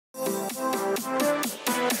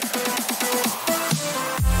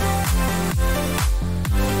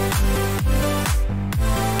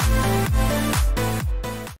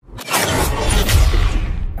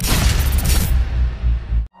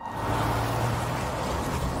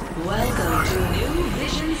Welcome to New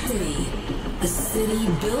Vision City, a city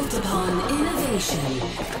built upon innovation.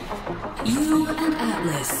 You and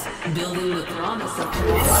Atlas, building the promise of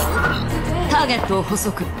tomorrow today. ターゲットを捕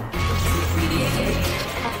捉。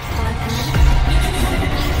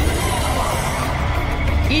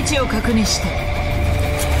位置を確認して。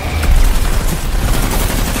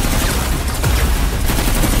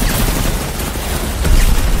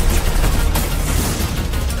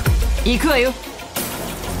行くわよ。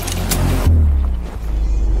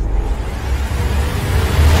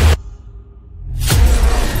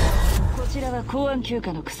こちらは公安休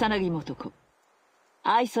暇の草薙素子。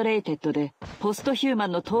アイソレイテッドでポストヒューマ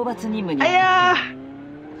ンの討伐任務に当たってい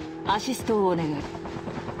る。アシストをお願い。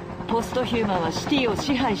ポストヒューマンはシティを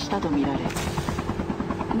支配したとみられる。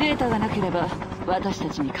データがなければ私た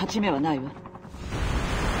ちに勝ち目はないわ。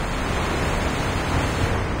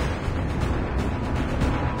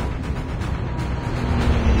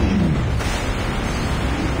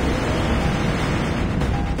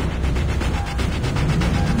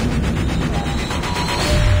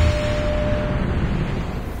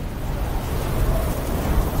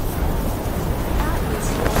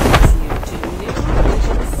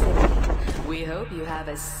You have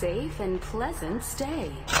a safe and pleasant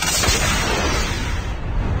stay.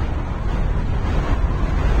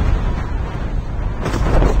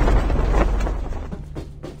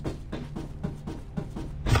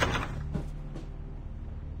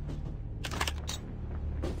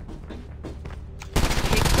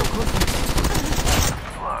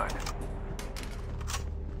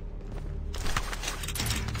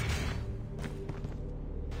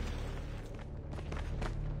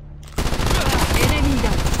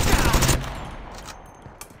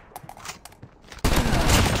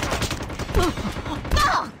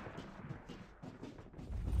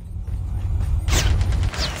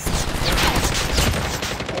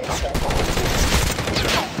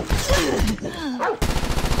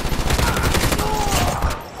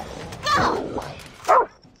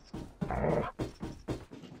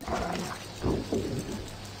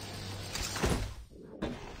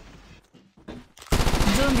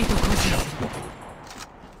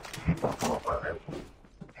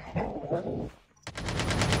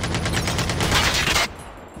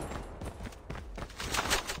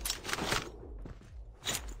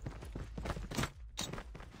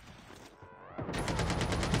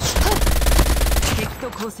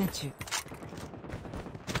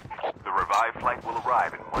 The revived flight will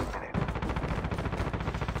arrive in 1 minute.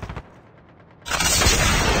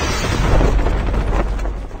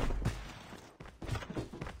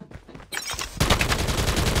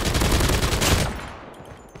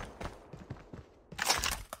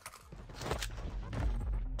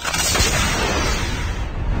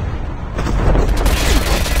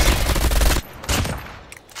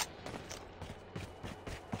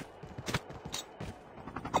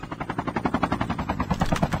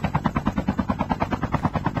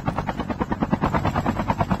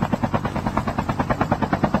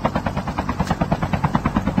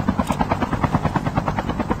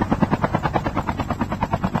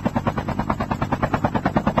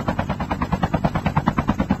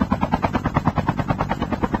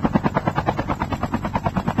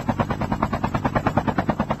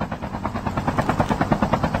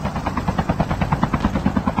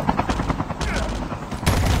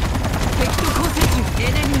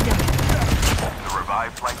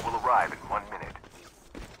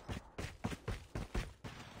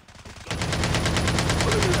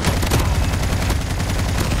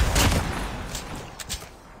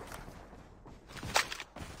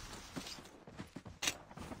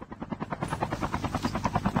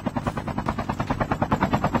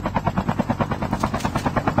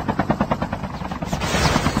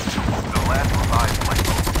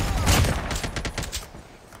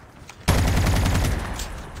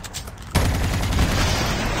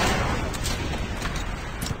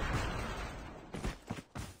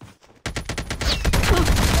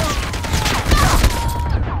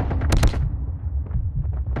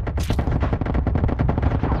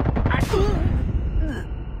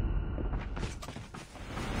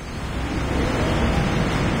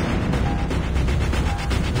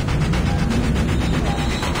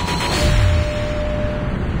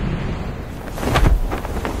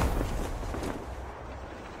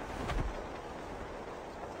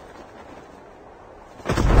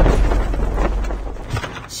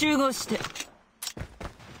集合して。エ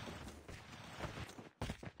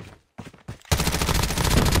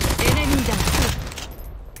ネミーだ。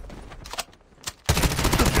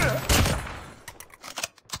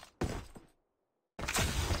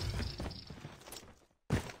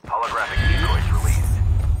Holographic decoys released.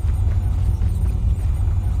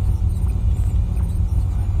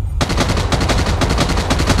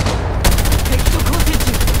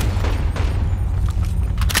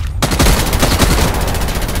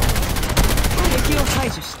 排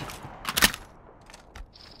除し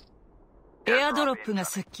た。エアドロップが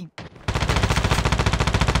接近。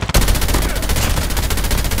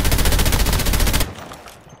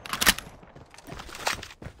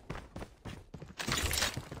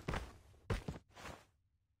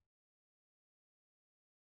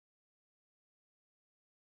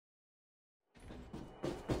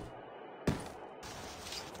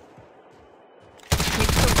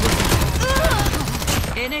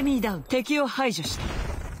エネミーダウン。敵を排除した。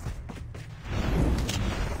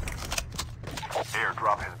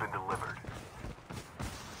Airdrop has been delivered.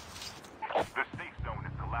 The safe zone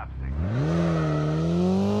is collapsing.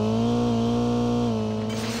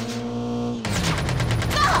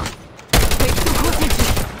 敵と交戦中。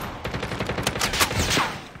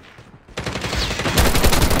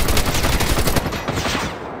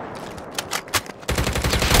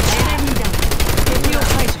エネミーダウン。敵を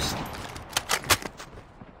排除した。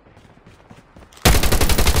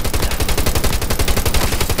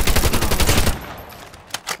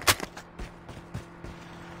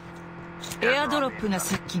エアドロップが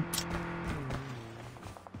接近。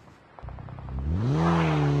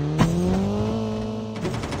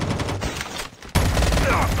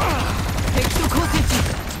敵と交戦中。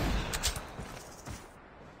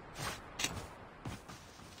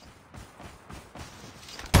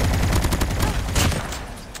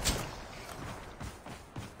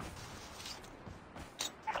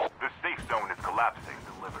The safe zone is collapsing.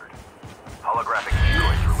 Delivered. Holographic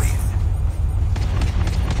destroys released.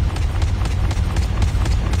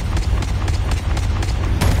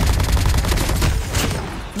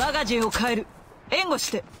 マガジンを変える。援護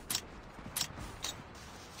して。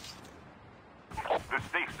The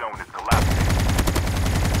safe zone is collapsing.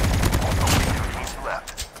 Only 2 teams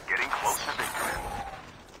left. Getting close to victory.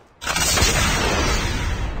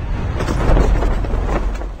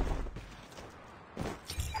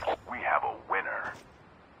 We have a winner.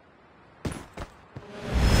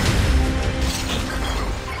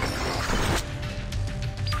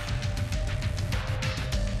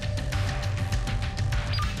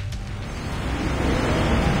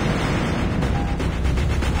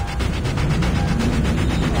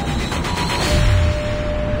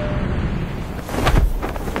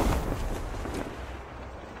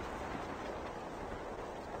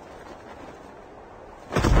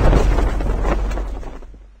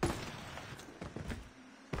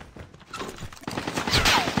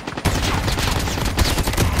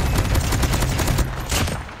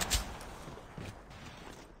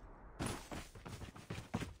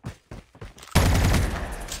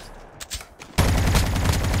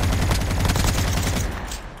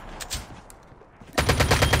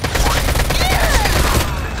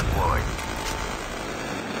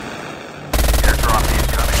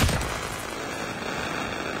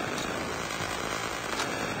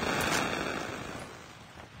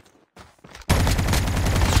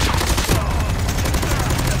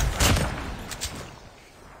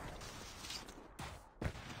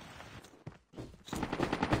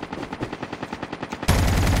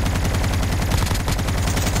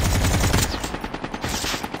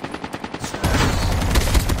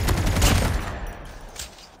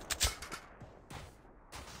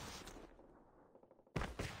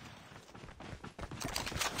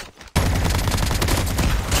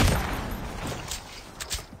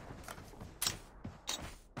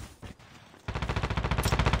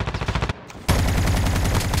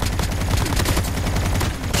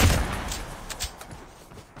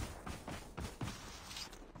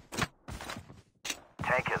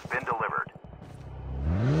 Tank has been delivered.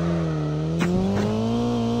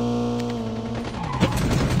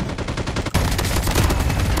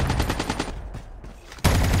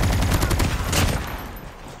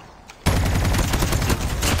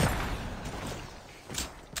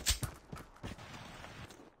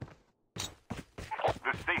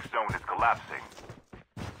 The safe zone is collapsing.